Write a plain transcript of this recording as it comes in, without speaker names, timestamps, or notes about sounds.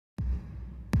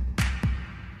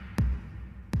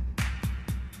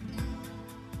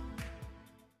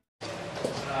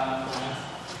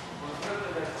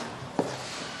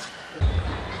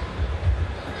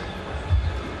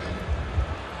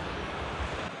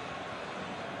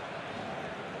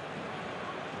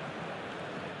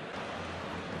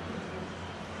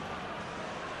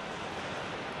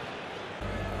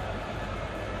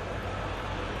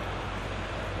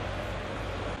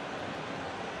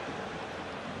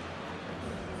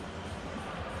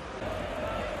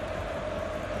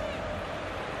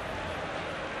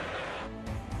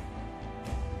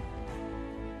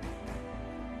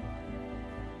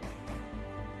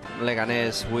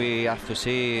Leganés, we have to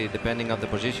see, depending on the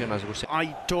position, as we say.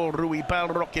 Aitor,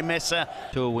 Ruibal, Roque Mesa.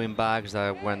 2 wing backs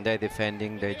that when they're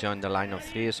defending, they join the line of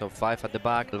 3, so 5 at the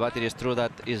back. But it is true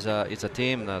that it's a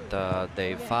team that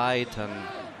they fight. And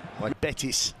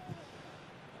Betis,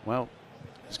 well,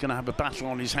 he's going to have a battle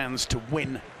on his hands to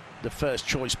win the first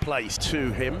choice place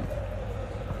to him.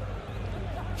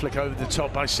 Flick over the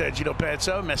top by Sergio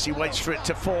Roberto. Messi waits for it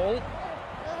to fall.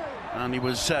 And he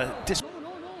was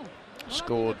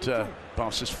scored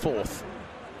Barca's 4th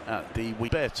at the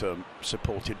Roberto,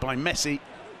 supported by Messi.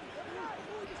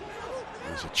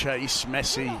 There's a chase.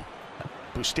 Messi.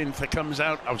 Bustinza comes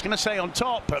out. I was going to say on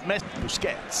top, but Messi.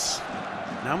 Busquets.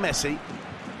 Now Messi.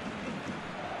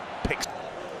 Picks.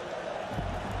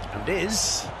 And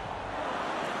is.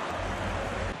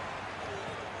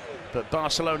 But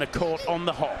Barcelona caught on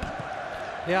the hop.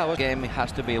 yeah, the game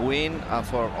has to be a win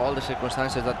for all the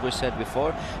circumstances that we said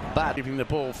before. But Giving the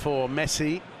ball for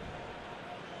Messi.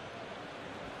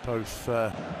 Both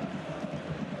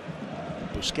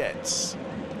Busquets.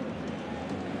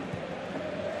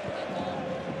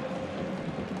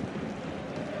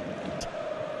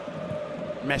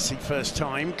 Messi first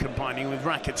time combining with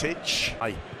Rakitic.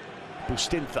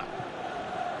 Bustinza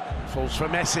falls for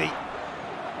Messi.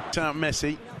 Out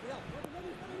Messi.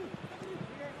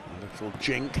 A little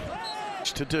jink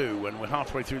to do, and we're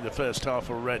halfway through the first half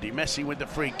already. Messi with the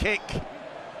free kick.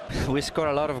 we score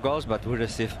a lot of goals, but we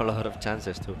receive a lot of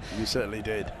chances too. You certainly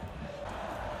did.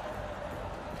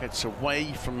 Gets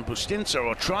away from Bustinza,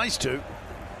 or tries to.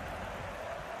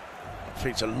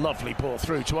 Feeds a lovely ball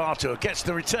through to Artur. Gets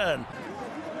the return.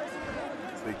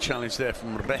 The challenge there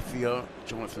from Recio,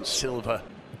 Jonathan Silva.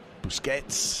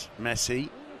 Busquets, Messi.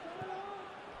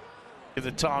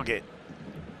 The target.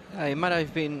 It might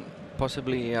have been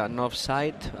possibly an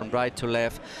offside, and right to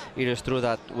left. It is true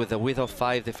that with the width of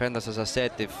 5 defenders, as I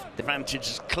said, if the advantage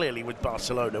is clearly with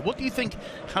Barcelona. What do you think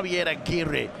Javier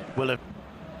Aguirre will have?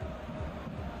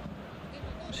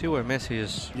 See where Messi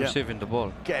is receiving the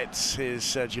ball. Gets his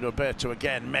Sergio Roberto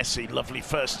again. Messi, lovely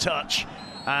first touch.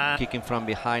 Kicking from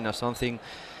behind or something.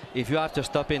 If you have to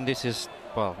stop him, this is,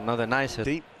 well, not the nicest.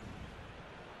 Deep.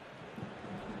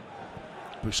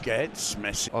 Busquets,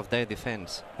 Messi. Of their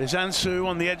defense. There's Ansu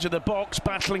on the edge of the box,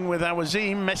 battling with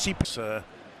Awazim. Messi to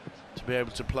be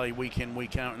able to play week in,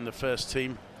 week out in the first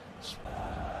team.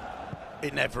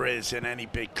 It never is in any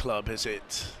big club, is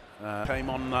it?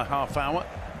 Came on the half hour.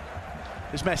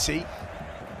 There's Messi.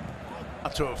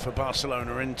 Up for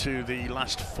Barcelona into the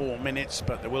last 4 minutes,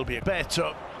 but there will be a bet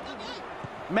up.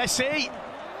 Messi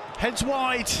heads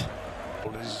wide.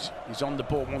 He's on the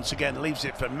ball once again, leaves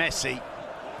it for Messi.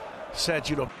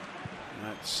 Sergio.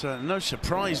 That's no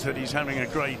surprise that he's having a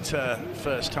great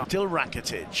first half. Still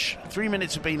Rakitic. 3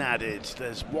 minutes have been added.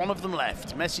 There's one of them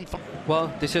left. Messi.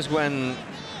 Well, this is when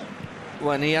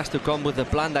he has to come with the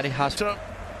plan that he has.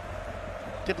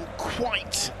 Didn't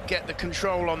quite get the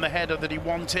control on the header that he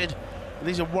wanted.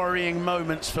 These are worrying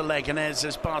moments for Leganés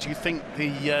as Barca. You think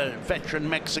the veteran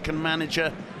Mexican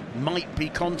manager might be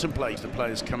contemplating. The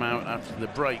players come out after the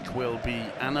break. We'll be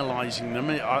analysing them.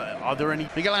 Are there any?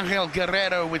 Miguel Angel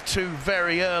Guerrero with 2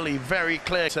 very early, very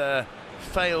clear.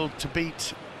 Failed to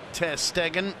beat Ter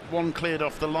Stegen. 1 cleared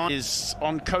off the line. Is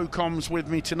on co-coms with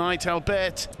me tonight,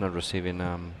 Albert. Not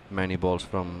receiving many balls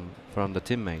from the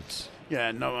teammates.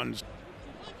 Yeah, no one's.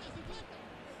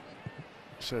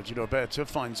 Sergio Roberto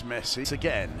finds Messi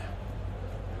again.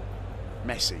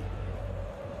 Messi.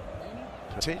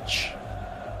 Tich.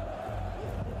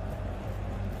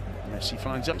 Messi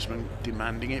finds Usman,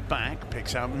 demanding it back,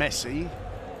 picks out Messi.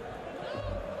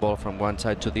 Ball from one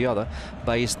side to the other,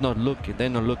 but he's not looking. They're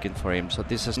not looking for him. So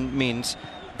this means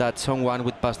that someone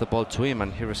would pass the ball to him,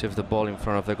 and he receives the ball in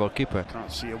front of the goalkeeper.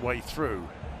 Can't see a way through.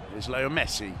 Here's Leo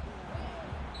Messi.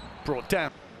 Brought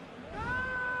down.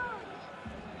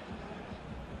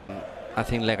 I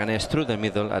think Leganés through the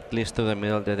middle, at least to the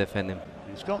middle, they defend him.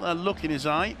 He's got that look in his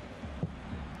eye.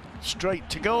 Straight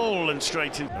to goal and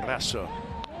straight in. Rasso.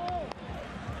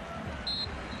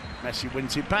 Messi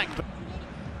wins it back.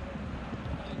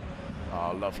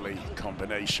 Oh, lovely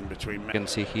combination between. You can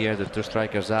see here the 2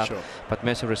 strikers up, but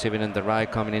Messi receiving in the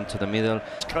right, coming into the middle.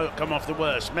 Come off the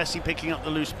worst. Messi picking up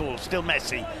the loose ball. Still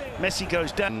Messi. Messi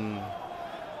goes down.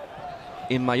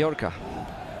 In Mallorca.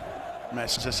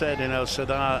 Messi, as I said, in El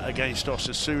Sadar against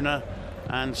Osasuna,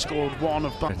 and scored 1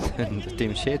 of the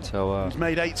team sheet. So he's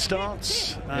made 8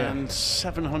 starts and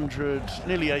 700,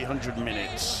 nearly 800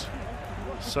 minutes.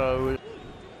 So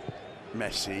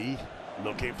Messi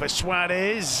looking for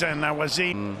Suarez, and that was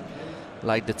he.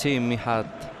 Like the team, he had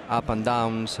up and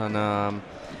downs, and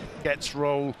Gets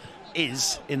role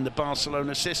is in the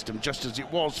Barcelona system, just as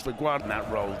it was for Guardiola in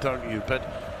that role, don't you? But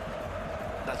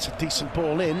that's a decent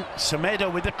ball in.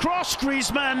 Semedo with the cross.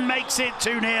 Griezmann makes it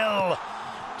 2-0.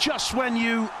 Just when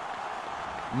you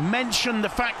mention the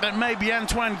fact that maybe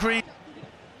Antoine Griezmann...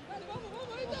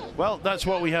 Well, that's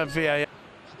what we have VAR.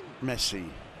 Messi.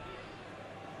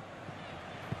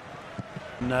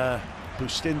 And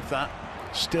Bustinza,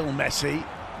 still Messi.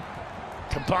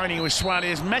 Combining with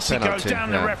Suarez, Messi Penalty, goes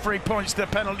down, yeah. The referee points to the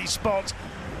penalty spot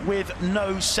with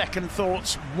no second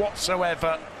thoughts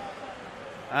whatsoever.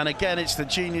 And again, it's the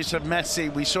genius of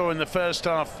Messi. We saw in the first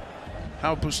half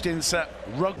how Bustinza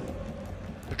rug,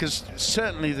 because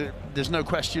certainly there's no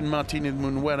question Martinez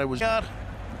Munuera was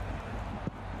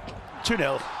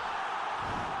 2-0.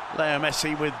 Leo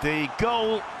Messi with the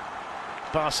goal.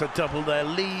 Barca double their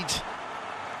lead.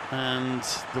 And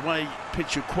the way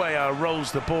Pichu Cuellar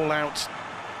rolls the ball out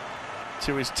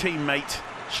to his teammate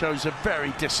shows a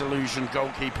very disillusioned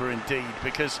goalkeeper indeed,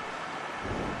 because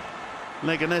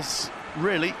Leganés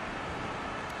really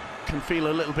can feel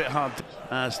a little bit hard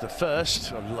as the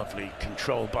first. A lovely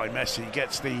control by Messi,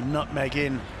 gets the nutmeg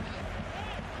in.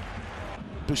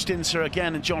 Bustinza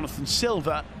again and Jonathan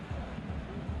Silva,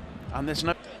 and there's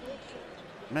no...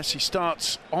 Messi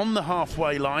starts on the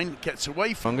halfway line, gets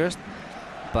away from... Longest,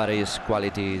 but his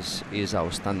quality is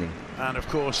outstanding. And of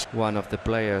course, one of the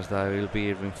players that will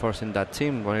be reinforcing that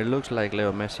team when it looks like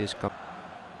Leo Messi is coming.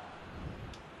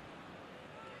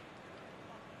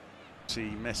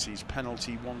 See Messi's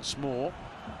penalty once more.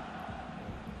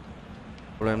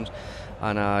 Problems,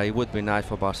 and it would be nice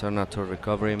for Barcelona to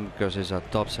recover him because he's a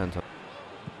top centre.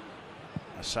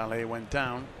 Saleh went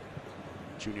down.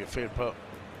 Junior Firpo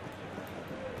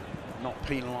not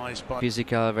penalised by...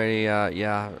 Physical, very,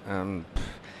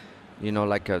 you know,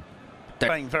 like a...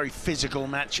 Playing very physical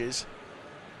matches.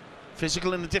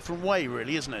 Physical in a different way,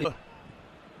 really, isn't it?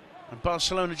 And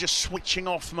Barcelona just switching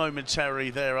off momentarily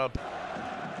there. Up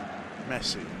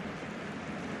Messi.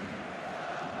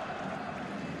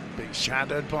 Being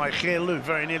shadowed by Gil, who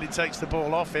very nearly takes the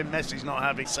ball off him. Messi's not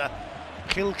having it.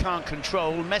 Gil can't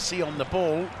control. Messi on the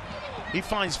ball. He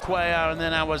finds Cuellar, and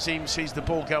then Awazim sees the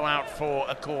ball go out for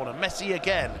a corner. Messi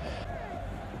again.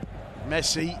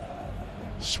 Messi.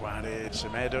 Suarez.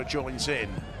 Semedo joins in.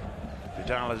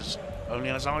 Vidal only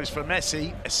has eyes for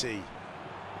Messi.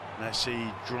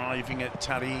 Messi driving at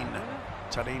Tarin.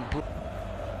 Tarin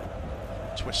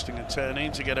twisting and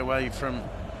turning to get away from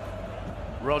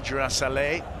Roger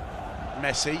Saleh.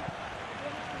 Messi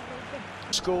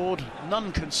scored,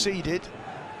 none conceded.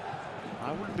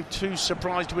 I wouldn't be too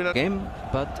surprised with a game,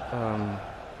 but I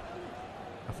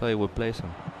thought he would play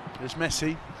some. There's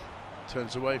Messi,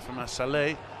 turns away from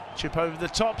Saleh. Chip over the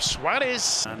top,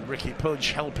 Suarez, and Ricky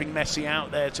Puig helping Messi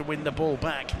out there to win the ball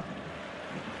back.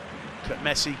 Let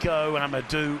Messi go.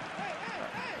 Amadou,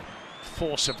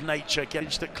 force of nature,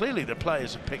 gauge that clearly the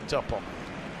players have picked up on.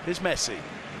 Here's Messi,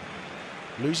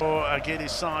 losing for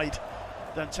Aguirre's side,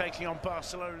 then taking on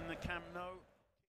Barcelona in the Camp Nou.